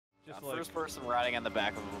First person riding on the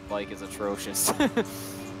back of a bike is atrocious.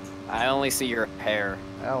 I only see your hair.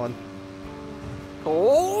 Alan.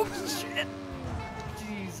 Oh, shit.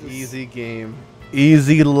 Jesus. Easy game.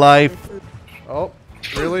 Easy life. Oh,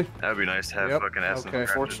 really? That'd be nice to have fucking ass. Okay.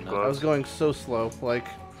 Unfortunate. I was going so slow. Like,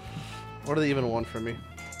 what do they even want from me?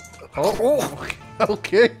 Oh,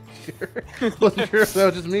 okay. Sure. Wasn't sure if that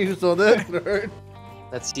was just me who saw that. Right.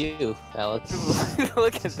 That's you, Alex.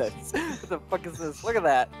 Look at this. What the fuck is this? Look at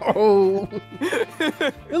that. Oh.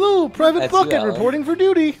 Hello, Private That's Bucket you, Alan. reporting for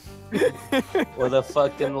duty. With a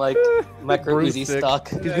fucking, like, micro Uzi Broomstick. stock.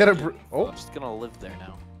 He's got a. Oh. I'm just gonna live there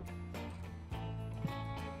now.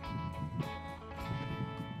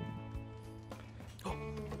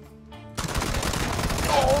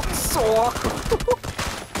 Oh, so awkward.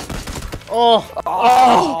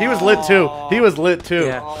 Oh. He was lit too. He was lit too.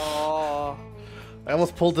 Yeah. Oh, I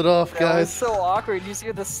almost pulled it off, that was guys. so awkward. You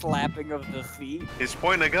see the slapping of the feet? He's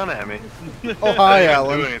pointing a gun at me. Oh, hi, I didn't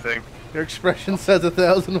Alan. do anything. Your expression says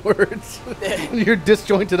 1,000 words. Your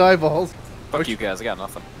disjointed eyeballs. Fuck you guys, I got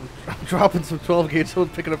nothing. I'm dropping some 12 gauge. Someone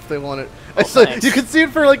pick it up if they want it. Oh, I saw, thanks. you can see it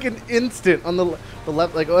for like an instant on the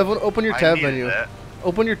left. Like, everyone, open your tab I needed menu. that.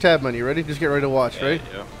 Open your tab menu. Ready? Just get ready to watch. Right?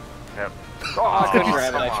 Yep. Oh, I couldn't Oh,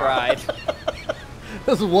 grab it, I come tried. That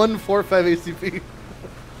was 145 ACP.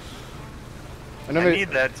 I need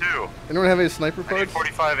that too. Anyone have any sniper I need cards?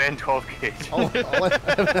 45 and 12 gauge. I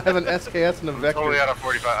have an SKS and a Vector. Totally out of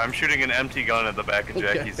 45. I'm shooting an empty gun at the back of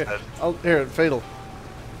Jackie's head. Here, fatal.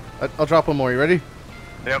 I'll drop one more. You ready?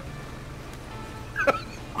 Yep. Oh,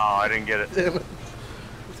 I didn't get it. Damn it.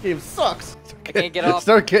 This game sucks. I can't get off.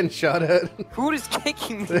 Start getting shot at. Who is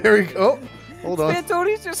kicking me? There we go. Hold on.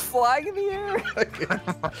 Antoni's just flying in the air. I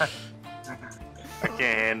can't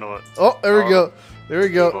handle it. Oh, there we go. There we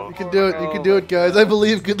go. You can do it. You can do it, guys. I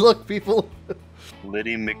believe. Good luck, people.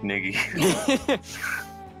 Liddy McNiggy.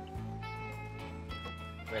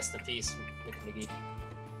 Rest in peace, McNiggy.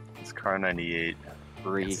 It's car 98.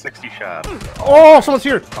 Three. 60 shots. Oh, someone's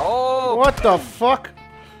here. Oh! What the fuck?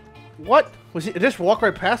 What? Was he? Did I just walk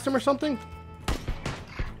right past him or something?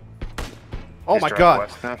 Oh He's my driving god.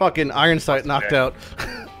 west, huh? Fucking iron sight knocked out.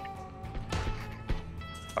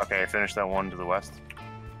 Okay, I finished that one to the west.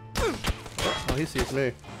 Oh, he sees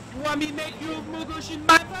me. Want me to make you a Mugush in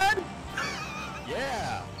my bud?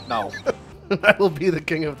 Yeah. No. I will be the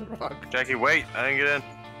king of the rock. Jackie, wait. I didn't get in.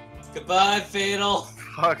 Goodbye, Fatal.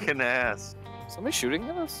 Fucking ass. Somebody shooting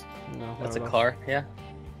at us? No, That's a no, no. car, yeah.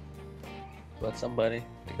 But somebody.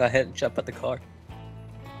 Go ahead and jump at the car.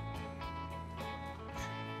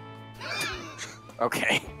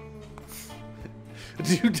 Okay.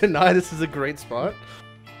 Do you deny this is a great spot?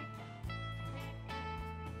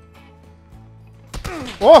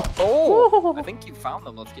 Oh! Oh! I think you found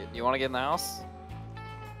them. Let's get. You want to get in the house?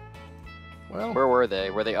 Well, Where were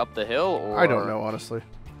they? Were they up the hill or? I don't know, honestly.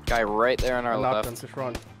 Guy right there on our I knocked him. left. Just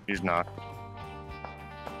run. He's not.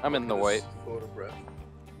 I'm in the white.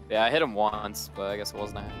 Yeah, I hit him once, but I guess it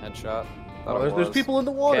wasn't a headshot. Thought Oh, it there's was. people in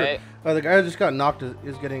the water. Okay. The guy who just got knocked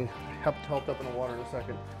is getting helped up in the water in a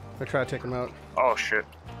second. I try to take him out. Oh shit.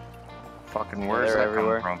 Fucking where is they're that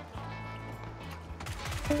everywhere. coming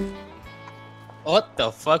from? What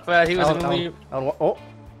the fuck, man? He was Oh,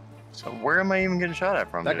 So where am I even getting shot at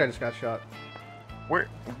from? that guy dude? just got shot. Where?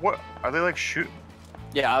 What? Are they like shoot?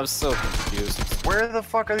 Yeah, I was so confused. Where the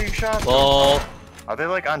fuck are these shots? Oh, Are they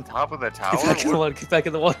like on top of the tower? get back in the water. Get back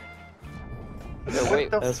in the water. No, wait.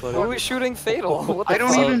 the That's fuck? what Who is shooting fatal? What the I don't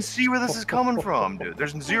fuck? even see where this is coming from, dude.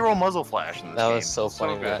 There's zero muzzle flash in this That game. was so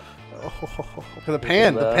funny, good. Matt. Oh, the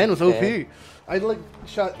pan was OP. Okay. I like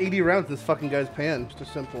shot 80 rounds with this fucking guy's pan. Just a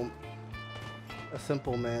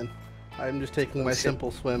simple man. I'm just taking my shit. simple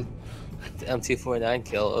swim. The M249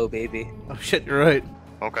 kill, oh baby. Oh shit, you're right.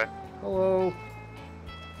 Okay. Hello.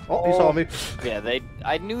 Oh, he saw me. Yeah,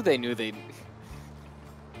 I knew they.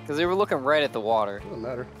 Because they were looking right at the water. Doesn't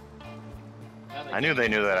matter. I knew they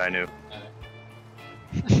knew that I knew.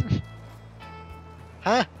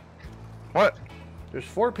 Huh? What? There's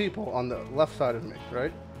 4 people on the left side of me,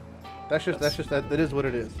 right? That is what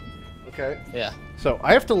it is. Okay. Yeah. So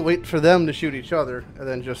I have to wait for them to shoot each other, and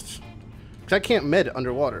then just, cause I can't med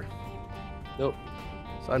underwater. Nope.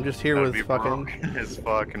 So I'm just here That'd with be fucking broken as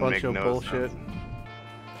fuck and bunch make of no bullshit. sense.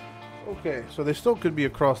 Okay, so they still could be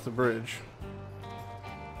across the bridge.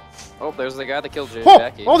 Oh, there's the guy that killed Oh,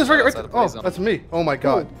 Jackie. oh, there's right outside there. the Oh, play zone. that's me. Oh my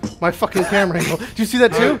god, my fucking camera angle. Do you see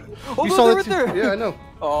that too? Oh, You no, saw they're that too? right there. Yeah, I know.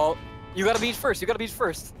 Oh, you gotta beach first. You gotta beach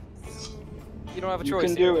first. You don't have a You choice.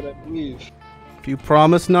 can do it, I believe. If you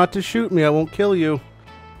promise not to shoot me, I won't kill you.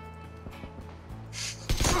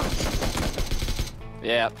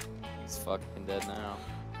 Yeah. He's fucking dead now.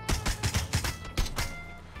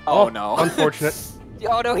 Oh, no. Unfortunate.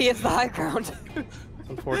 Oh no, he hits the high ground.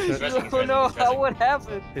 Unfortunate. Oh no, how would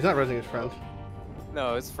happen? He's not resing his friend.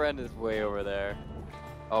 No, his friend is way over there.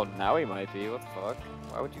 Oh, now he might be. What the fuck?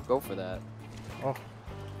 Why would you go for that? Oh.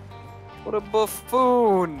 What a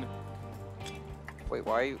buffoon! Wait,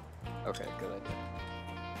 why are you... Okay, good idea.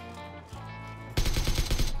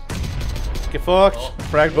 Get fucked. Oh.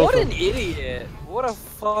 Frag both What of an them. idiot! What a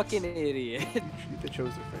fucking idiot! They chose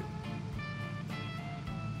their fate.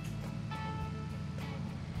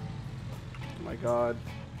 Oh my god.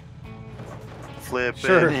 Flipping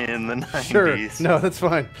Sure. in the 90s. Sure. No, that's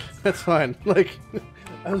fine. That's fine. Like,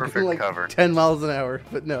 I was Perfect going like cover. 10 miles an hour,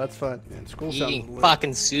 but no, that's fine. Man, school sounds Eating lit.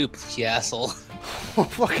 fucking soup, you asshole.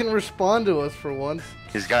 Fucking respond to us for once.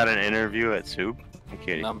 He's got an interview at Soup. I'm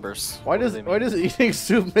kidding. Numbers. Why What do they does mean? eating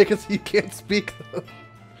soup make it so you can't speak though?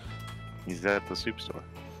 He's at the soup store.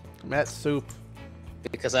 I'm at soup.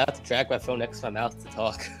 Because I have to drag my phone next to my mouth to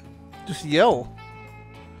talk. Just yell.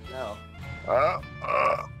 No.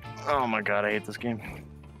 Oh my god, I hate this game.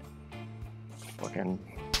 Fucking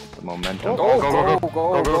the momentum. Go, go,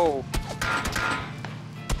 go!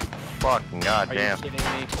 Fucking Are goddamn. you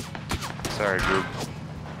kidding me? Sorry, group.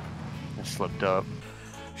 I slipped up.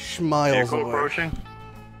 Schmiles Vehicle away. approaching.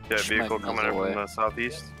 Yeah, vehicle Schmiles coming in away. from the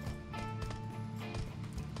southeast.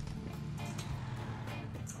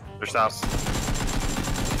 They're stops.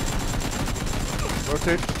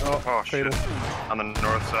 Rotate. Oh, Oh shit. fatal. On the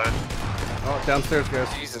north side. Oh, downstairs,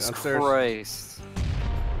 guys. Jesus Downstairs. Christ.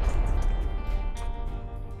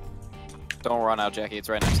 Don't run out, Jackie. It's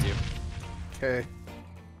right next to you. Okay.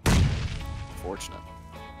 Fortunate.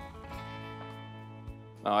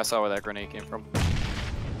 Oh, I saw where that grenade came from.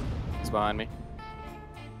 It's behind me.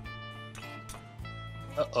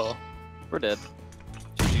 Uh-oh. We're dead.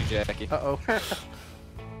 GG, Jackie. Uh-oh.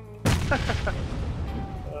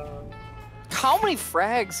 How many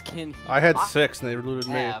frags can he I had 6 and they looted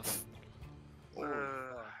me. have?